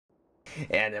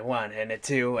and a one and a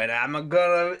two, and I'm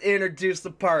gonna introduce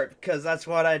the part because that's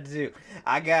what I do.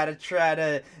 I gotta try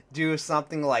to do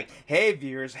something like, hey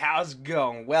viewers, how's it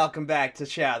going? Welcome back to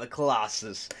Shadow of the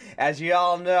Colossus. As you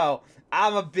all know,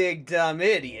 I'm a big dumb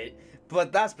idiot,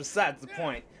 but that's besides the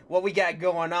point. What we got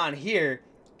going on here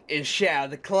is Shadow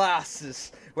of the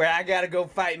Colossus, where I gotta go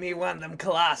fight me one of them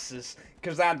Colossus,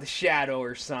 because I'm the Shadow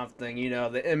or something, you know,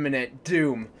 the imminent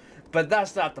doom. But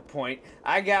that's not the point.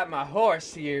 I got my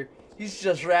horse here. He's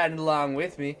just riding along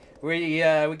with me. We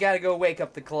gotta go wake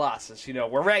up the Colossus, you know,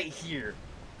 we're right here.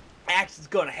 Action's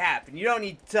gonna happen. You don't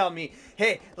need to tell me,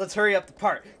 hey, let's hurry up the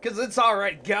part, because it's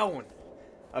already going.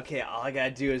 Okay, all I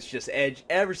gotta do is just edge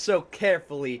ever so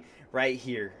carefully right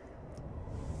here.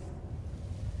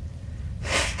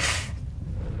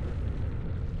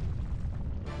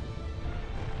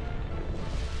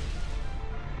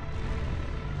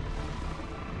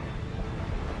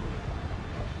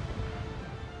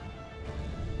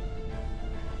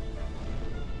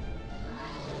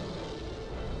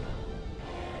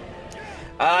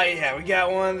 Oh yeah, we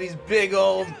got one of these big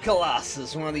old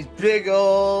Colossus, one of these big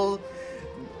old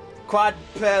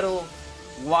quadrupedal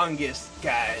longest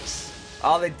guys.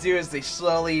 All they do is they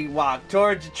slowly walk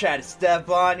towards you, try to step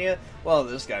on you. Well,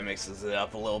 this guy mixes it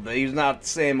up a little bit. He's not the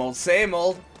same old, same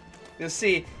old. You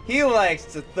see, he likes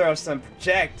to throw some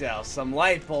projectiles, some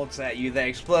light bolts at you that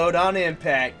explode on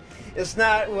impact. It's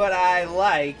not what I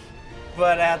like,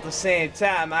 but at the same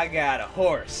time, I got a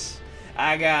horse.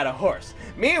 I got a horse.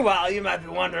 Meanwhile, you might be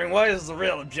wondering, what is the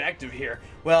real objective here?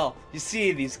 Well, you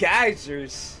see, these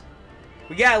geysers,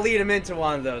 we gotta lead them into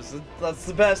one of those. That's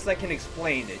the best I can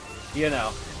explain it. You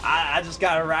know, I just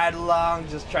gotta ride along,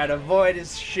 just try to avoid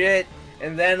his shit,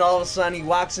 and then all of a sudden he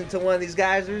walks into one of these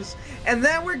geysers, and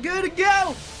then we're good to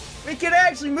go! We can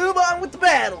actually move on with the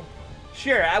battle!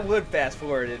 Sure, I would fast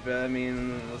forward it, but I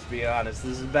mean, let's be honest,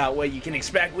 this is about what you can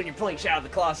expect when you're playing Shadow of the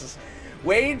Colossus.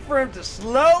 Waiting for him to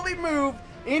slowly move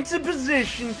into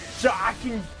position so I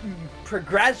can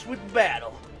progress with the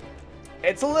battle.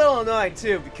 It's a little annoying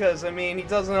too because, I mean, he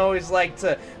doesn't always like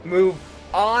to move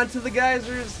onto the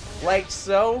geysers like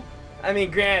so. I mean,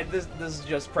 granted, this is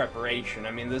just preparation.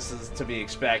 I mean, this is to be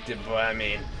expected, but I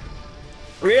mean,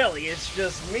 really, it's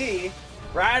just me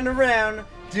riding around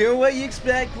doing what you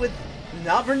expect with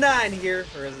number 9 here,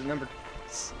 or is it number...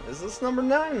 Is this number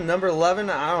 9? Number 11?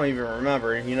 I don't even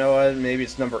remember. You know what? Maybe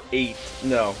it's number 8.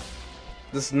 No.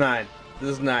 This is 9. This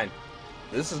is 9.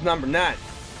 This is number 9.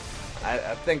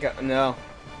 I think... no.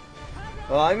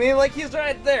 Well, I mean, like, he's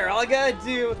right there. All I gotta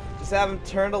do is have him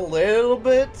turned a little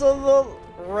bit to the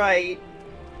right.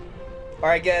 Or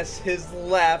I guess his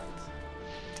left.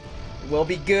 Will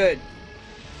be good.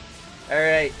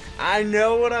 Alright. I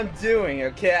know what I'm doing,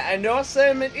 okay? I know I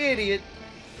said I'm an idiot.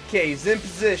 Okay, he's in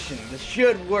position. This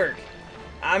should work.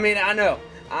 I mean, I know.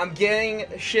 I'm getting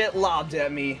shit lobbed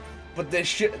at me, but this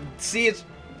should... See, it's...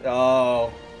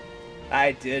 Oh.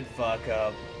 I did fuck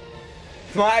up.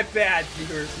 My bad,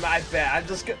 viewers. My bad. I'm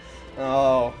just...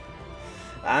 Oh.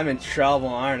 I'm in trouble,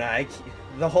 aren't I?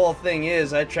 The whole thing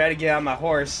is, I try to get on my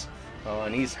horse. Oh,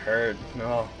 and he's hurt.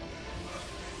 No.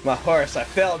 My horse, I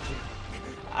failed you.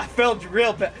 I failed you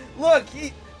real bad. Look,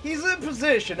 he's in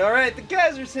position, alright? The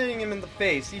guys are hitting him in the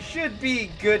face. He should be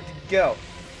good to go.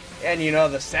 And you know,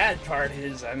 the sad part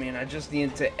is, I mean, I just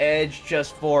need to edge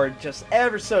just forward, just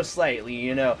ever so slightly,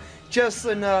 you know? Just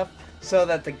enough so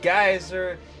that the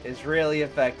geyser is really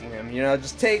affecting him. You know,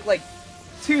 just take like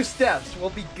 2 steps, we'll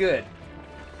be good.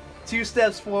 2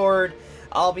 steps forward,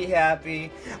 I'll be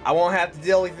happy. I won't have to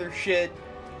deal with your shit.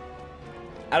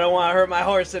 I don't want to hurt my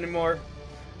horse anymore.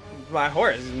 My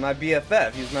horse is my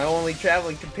BFF. He's my only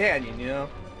traveling companion, you know?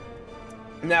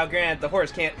 Now, granted, the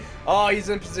horse can't... Oh, he's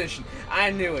in position. I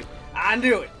knew it. I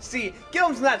knew it. See,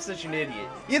 Gilm's not such an idiot.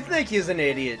 You think he's an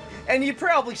idiot, and you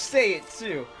probably say it,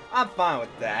 too. I'm fine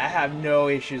with that. I have no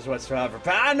issues whatsoever,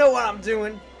 but I know what I'm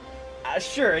doing.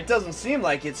 Sure, it doesn't seem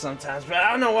like it sometimes, but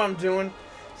I know what I'm doing.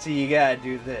 See, you gotta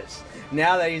do this.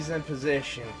 Now that he's in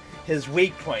position, his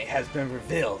weak point has been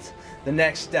revealed. The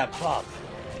next step up.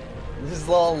 This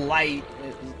little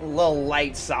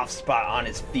light soft spot on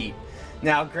his feet.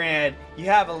 Now, granted, you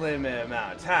have a limited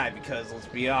amount of time because, let's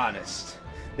be honest,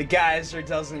 the geyser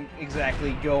doesn't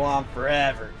exactly go on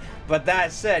forever. But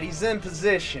that said, he's in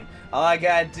position. All I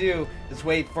gotta do is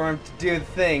wait for him to do the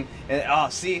thing. And, oh,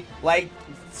 see? Like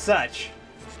such.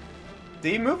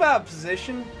 Did he move out of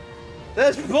position?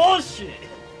 That's bullshit!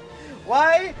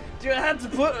 Why do I have to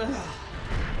put...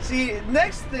 See,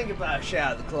 next thing about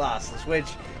Shadow of the Colossus, which...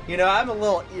 You know, I'm a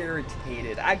little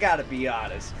irritated, I gotta be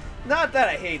honest. Not that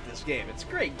I hate this game, it's a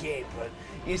great game, but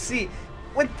you see,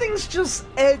 when things just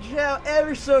edge out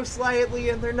ever so slightly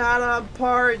and they're not on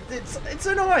par, it's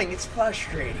annoying, it's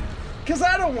frustrating. Because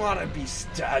I don't want to be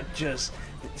stuck just...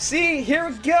 See, here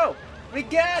we go. We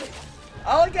got it.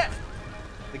 All I got...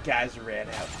 The Geyser ran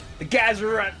out. The Geyser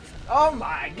ran... Oh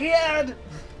my god!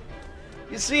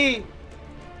 You see,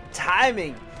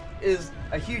 timing is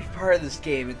a huge part of this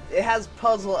game. It has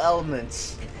puzzle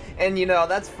elements. And you know,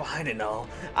 that's fine and all.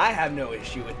 I have no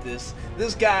issue with this.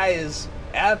 This guy is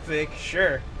epic,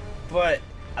 sure. But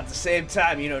at the same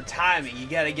time, you know, timing. You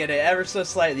gotta get it ever so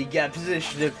slightly. You gotta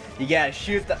position him. You gotta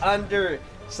shoot the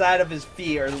underside of his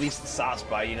feet, or at least the soft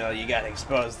spot. You know, you gotta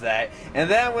expose that. And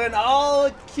then when all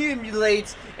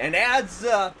accumulates and adds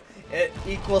up, it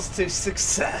equals to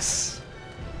success.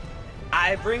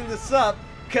 I bring this up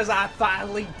because I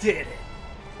finally did it.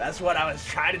 That's what I was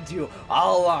trying to do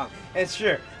all along. And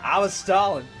sure, I was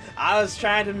stalling. I was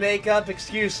trying to make up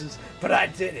excuses, but I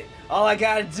did it. All I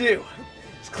gotta do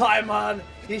is climb on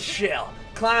his shell,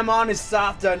 climb on his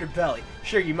soft underbelly.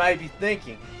 Sure, you might be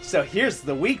thinking, so here's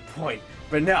the weak point.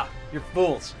 But no, you're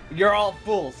fools. You're all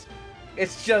fools.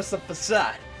 It's just a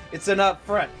facade. It's an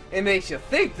upfront. It makes you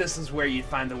think this is where you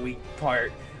find the weak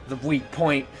part, the weak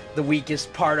point, the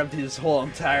weakest part of his whole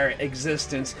entire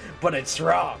existence, but it's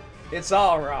wrong. It's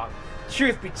all wrong.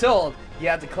 Truth be told, you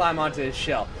have to climb onto his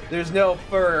shell. There's no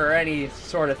fur or any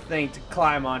sort of thing to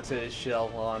climb onto his shell.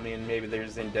 Well, I mean, maybe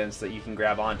there's indents that you can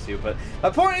grab onto, but my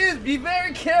point is, be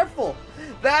very careful.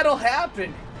 That'll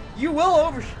happen. You will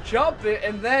overjump it,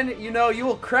 and then, you know, you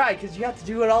will cry because you have to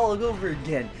do it all over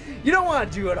again. You don't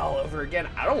want to do it all over again.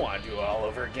 I don't want to do it all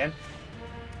over again.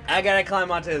 I gotta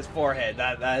climb onto his forehead.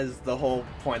 That is the whole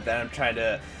point that I'm trying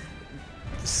to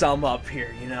sum up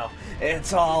here, you know.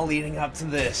 It's all leading up to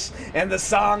this, and the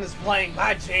song is playing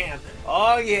my jam.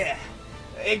 Oh yeah,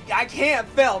 I can't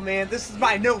fail, man. This is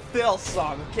my no-fail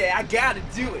song, okay? I gotta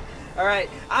do it. Alright,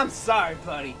 I'm sorry,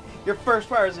 buddy. Your first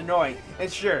part is annoying,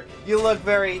 and sure, you look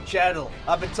very gentle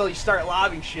up until you start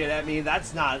lobbing shit at me.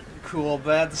 That's not cool,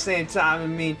 but at the same time, I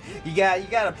mean, you got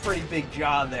a pretty big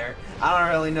jaw there. I don't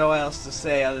really know what else to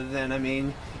say other than, I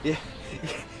mean,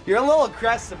 you're a little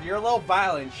aggressive, you're a little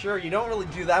violent. Sure, you don't really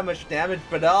do that much damage,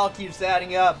 but it all keeps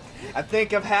adding up. I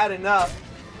think I've had enough,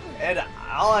 and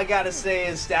all I gotta say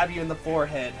is stab you in the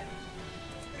forehead.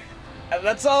 And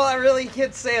that's all I really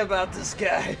can say about this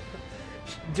guy.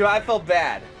 Do I feel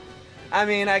bad? I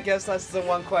mean, I guess that's the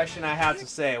one question I have to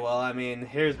say. Well, I mean,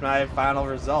 here's my final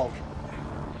result.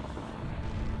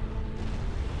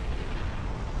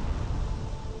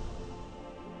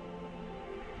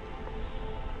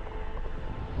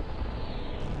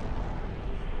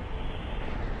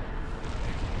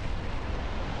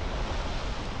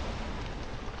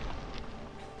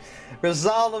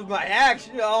 Result of my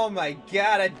action. Oh my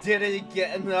god, I did it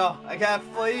again. No, I gotta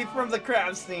flee from the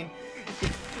crime scene.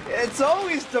 It's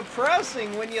always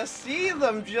depressing when you see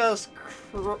them just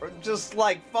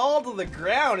like fall to the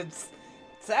ground.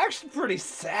 It's actually pretty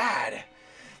sad.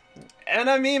 And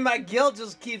I mean, my guilt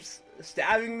just keeps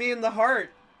stabbing me in the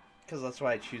heart, because that's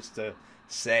what I choose to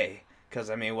say. Because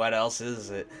I mean, what else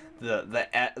is it?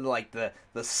 The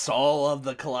soul of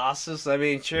the Colossus. I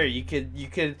mean, sure, you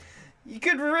could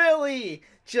really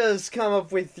just come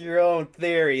up with your own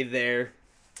theory there.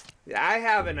 I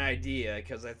have an idea,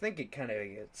 because I think it kind of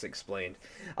gets explained.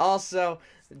 Also,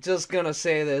 just gonna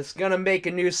say this, gonna make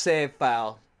a new save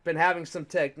file. Been having some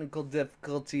technical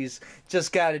difficulties,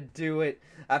 just gotta do it.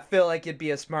 I feel like it'd be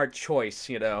a smart choice,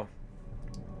 you know.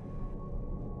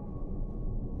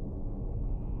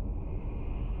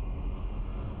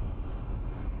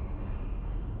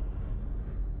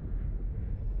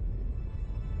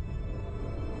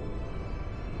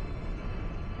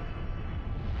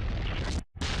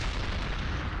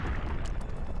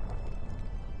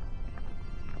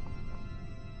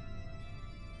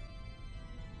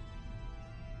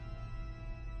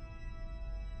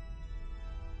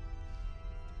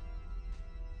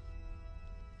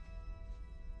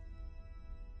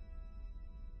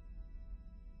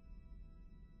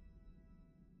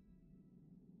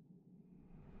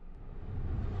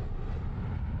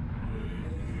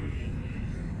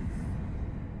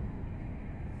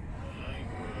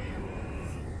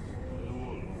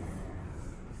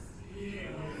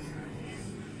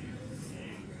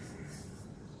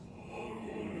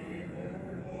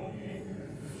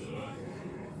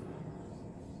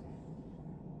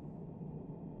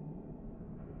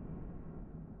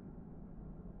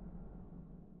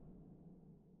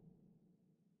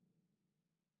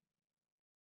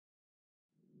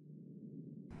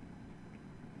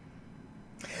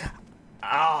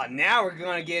 Oh, now we're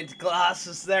gonna get into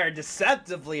Colossus there,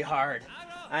 deceptively hard.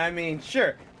 I mean,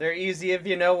 sure, they're easy if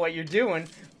you know what you're doing,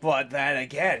 but then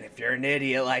again, if you're an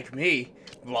idiot like me,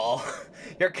 well,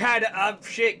 you're kind of up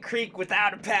shit creek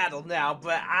without a paddle now,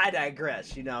 but I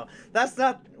digress, you know. That's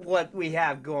not what we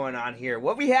have going on here.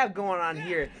 What we have going on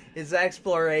here is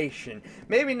exploration.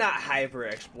 Maybe not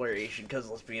hyper-exploration, because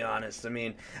let's be honest, I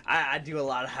mean, I do a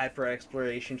lot of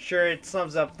hyper-exploration. Sure, it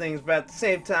sums up things, but at the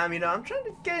same time, you know, I'm trying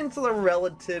to get into the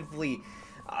relatively,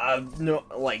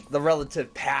 like, the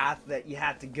relative path that you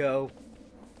have to go.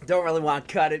 Don't really want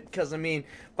to cut it, because, I mean,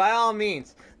 by all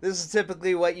means, this is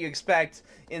typically what you expect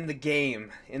in the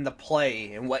game, in the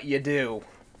play, and what you do.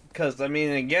 Because, I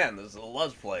mean, again, this is a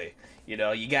Let's Play. You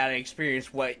know, you gotta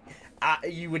experience what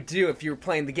you would do if you were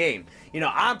playing the game. You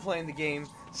know, I'm playing the game,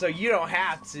 so you don't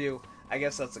have to. I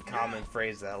guess that's a common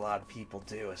phrase that a lot of people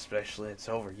do, especially it's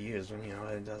overused when, you know,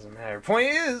 it doesn't matter.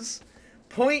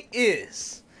 Point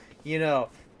is, you know,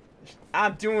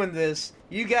 I'm doing this,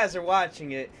 you guys are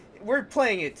watching it, we're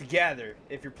playing it together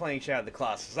if you're playing Shadow of the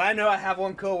Colossus. I know I have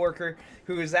one coworker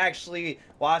who is actually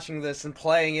watching this and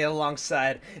playing it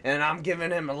alongside, and I'm giving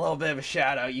him a little bit of a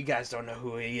shout out. You guys don't know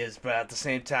who he is, but at the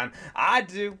same time, I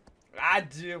do,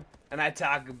 and I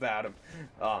talk about him.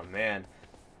 Oh man,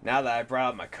 now that I brought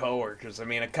up my coworkers, I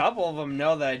mean, a couple of them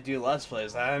know that I do Let's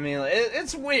Plays. I mean,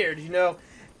 it's weird, you know,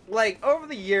 like, over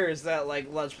the years that, like,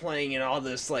 Let's Playing and all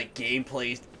this, like,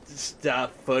 gameplay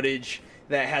stuff, footage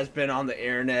that has been on the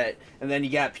internet, and then you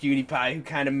got PewDiePie who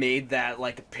kind of made that,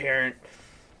 like, apparent.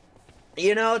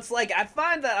 You know, it's like, I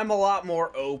find that I'm a lot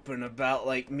more open about,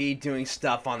 like, me doing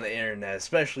stuff on the internet,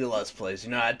 especially Let's Plays.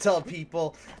 You know, I tell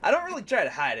people, I don't really try to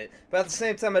hide it, but at the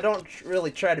same time, I don't really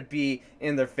try to be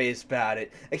in their face about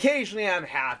it. Occasionally, I'm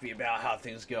happy about how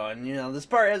things go, and, you know, this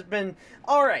part has been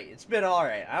alright. It's been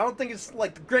alright. I don't think it's,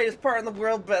 like, the greatest part in the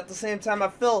world, but at the same time,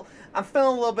 I'm feeling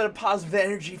a little bit of positive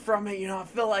energy from it. You know, I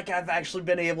feel like I've actually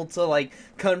been able to, like,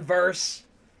 converse,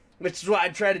 which is what I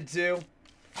try to do.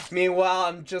 Meanwhile,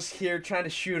 I'm just here trying to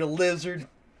shoot a lizard.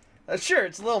 Sure,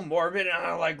 it's a little morbid, and I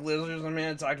don't like lizards. I mean,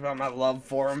 I talked about my love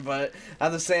for them, but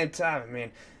at the same time, I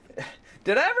mean,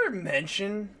 did I ever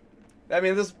mention... I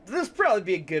mean, this probably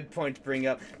be a good point to bring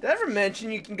up. Did I ever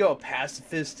mention you can go a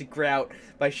pacifistic route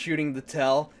by shooting the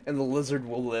tail, and the lizard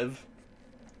will live?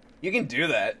 You can do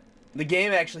that. The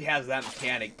game actually has that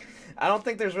mechanic. I don't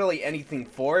think there's really anything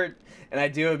for it, and I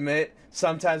do admit,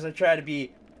 sometimes I try to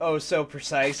be oh so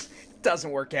precise.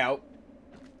 Doesn't work out.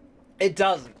 It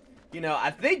doesn't. You know, I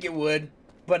think it would,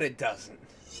 but it doesn't.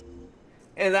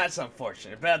 And that's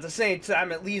unfortunate. But at the same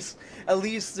time, at least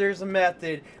there's a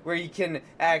method where you can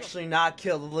actually not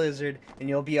kill the lizard and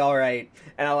you'll be alright.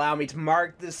 And allow me to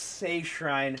mark this save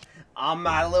shrine on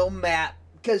my little map.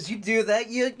 Because you do that,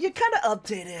 you kind of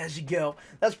update it as you go.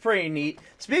 That's pretty neat.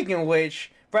 Speaking of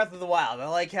which, Breath of the Wild. I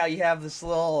like how you have this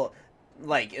little,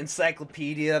 like,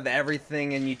 encyclopedia of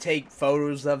everything, and you take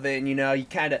photos of it, and, you know, you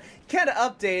kind of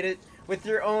update it with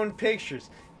your own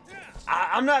pictures.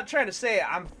 I'm not trying to say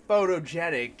I'm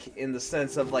photogenic in the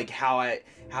sense of, like, how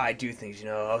I do things, you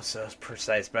know, oh so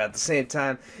precise, but at the same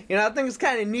time, you know, I think it's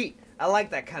kind of neat. I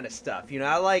like that kind of stuff, you know,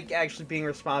 I like actually being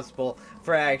responsible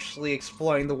for actually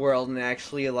exploring the world and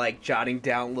actually, like, jotting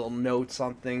down little notes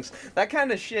on things. That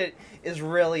kind of shit is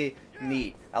really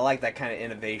neat. I like that kind of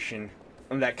innovation.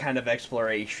 And that kind of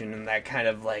exploration, and that kind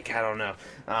of, like, I don't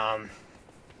know,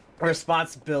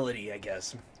 responsibility, I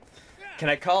guess. Can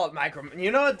I call it micro?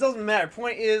 You know, it doesn't matter.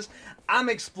 Point is, I'm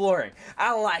exploring.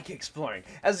 I like exploring.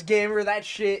 As a gamer, that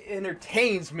shit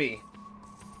entertains me.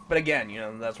 But again, you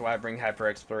know, that's why I bring hyper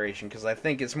exploration, because I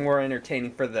think it's more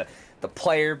entertaining for the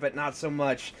player, but not so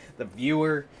much the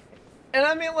viewer. And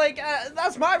I mean, like,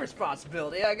 that's my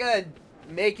responsibility. I gotta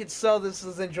make it so this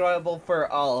is enjoyable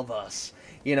for all of us.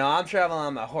 You know, I'm traveling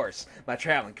on my horse, my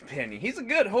traveling companion. He's a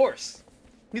good horse.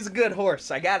 He's a good horse.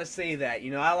 I gotta say that.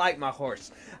 You know, I like my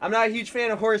horse. I'm not a huge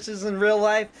fan of horses in real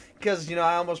life because, you know,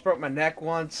 I almost broke my neck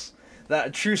once.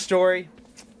 That true story.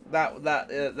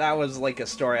 That was like a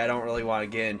story I don't really want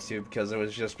to get into because it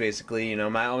was just basically, you know,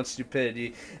 my own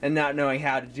stupidity and not knowing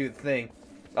how to do the thing.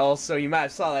 Also, you might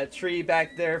have saw that tree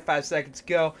back there 5 seconds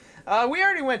ago. We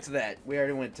already went to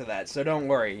that. So don't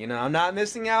worry. You know, I'm not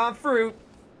missing out on fruit.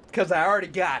 Because I already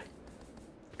got it.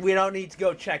 We don't need to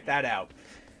go check that out.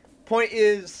 Point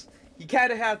is, you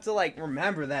kind of have to, like,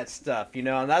 remember that stuff, you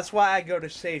know? And that's why I go to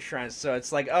save shrines. So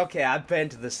it's like, okay, I've been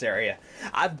to this area.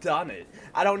 I've done it.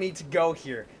 I don't need to go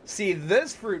here. See,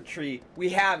 this fruit tree, we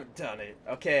haven't done it,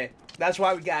 okay? That's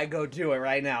why we gotta go do it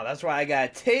right now. That's why I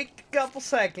gotta take a couple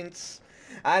seconds.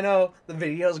 I know the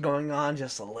video's going on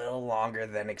just a little longer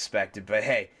than expected. But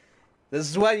hey, this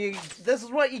is what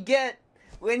you get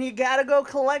when you gotta go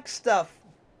collect stuff.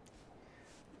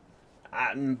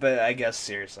 But I guess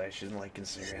seriously, I shouldn't like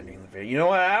consider ending the video. You know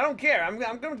what? I don't care. I'm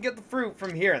gonna get the fruit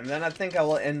from here, and then I think I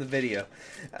will end the video.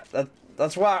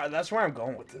 That's where I'm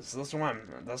going with this.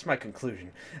 That's my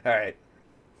conclusion. All right.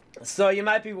 So you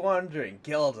might be wondering,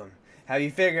 Gildem, have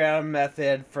you figured out a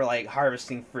method for like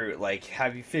harvesting fruit? Like,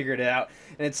 have you figured it out?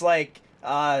 And it's like,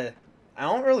 I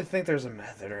don't really think there's a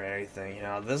method or anything, you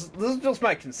know. This is just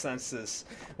my consensus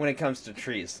when it comes to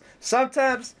trees.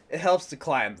 Sometimes it helps to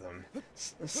climb them.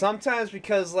 Sometimes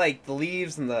because like the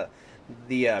leaves and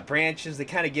the branches, they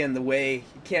kind of get in the way.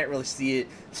 You can't really see it,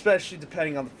 especially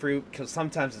depending on the fruit, because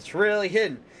sometimes it's really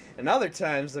hidden. And other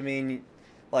times, I mean,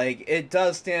 like it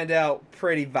does stand out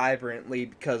pretty vibrantly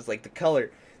because like the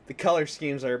color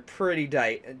schemes are pretty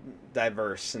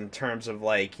diverse in terms of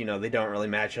like, you know, they don't really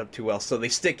match up too well, so they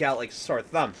stick out like a sore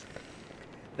thumb.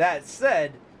 That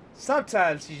said,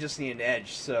 sometimes you just need an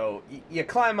edge, so you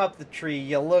climb up the tree,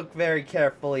 you look very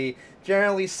carefully.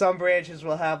 Generally, some branches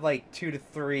will have like 2 to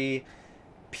 3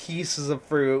 pieces of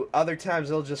fruit. Other times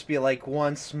it'll just be like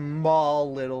one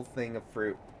small little thing of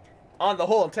fruit on the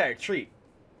whole entire tree.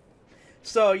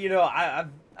 So, you know,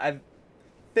 I've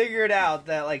figured out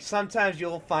that like sometimes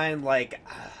you'll find like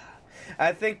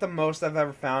I think the most I've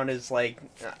ever found is like,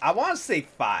 I want to say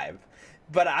 5,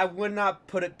 but I would not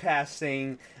put it past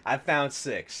saying I found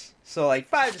 6. So like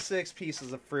 5 to 6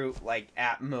 pieces of fruit, like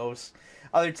at most.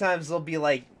 Other times there'll be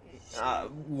like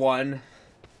 1,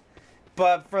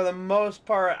 but for the most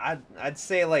part I'd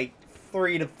say like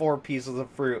 3 to 4 pieces of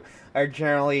fruit are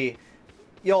generally,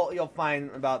 you'll find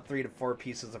about 3 to 4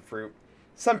 pieces of fruit,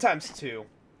 sometimes 2.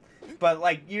 But,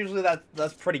 like, usually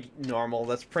that's pretty normal.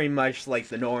 That's pretty much, like,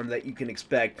 the norm that you can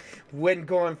expect when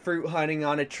going fruit hunting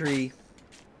on a tree.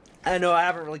 I know I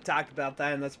haven't really talked about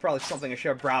that, and that's probably something I should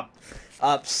have brought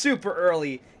up super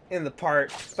early in the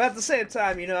part. But at the same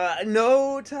time, you know,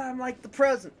 no time like the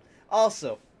present.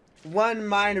 Also, one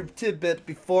minor tidbit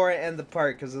before I end the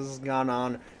part, because this has gone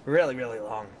on really, really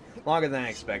long. Longer than I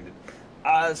expected.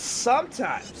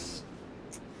 Sometimes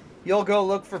you'll go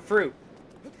look for fruit,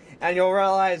 and you'll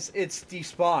realize it's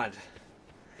despawned.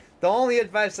 The only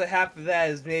advice I have for that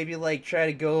is maybe like try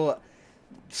to go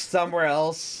somewhere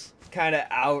else, kind of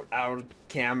out of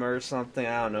camera or something.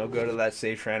 I don't know. Go to that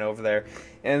safe shrine over there,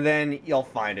 and then you'll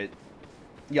find it.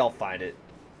 You'll find it.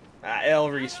 It'll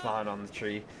respawn on the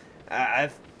tree.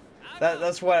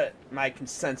 That's what my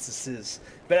consensus is.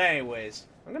 But anyways,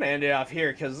 I'm gonna end it off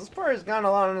here because this part has gone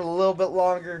on a little bit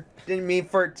longer. Didn't mean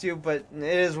for it to, but it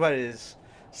is what it is.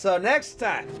 So next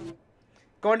time,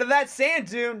 going to that sand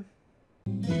dune.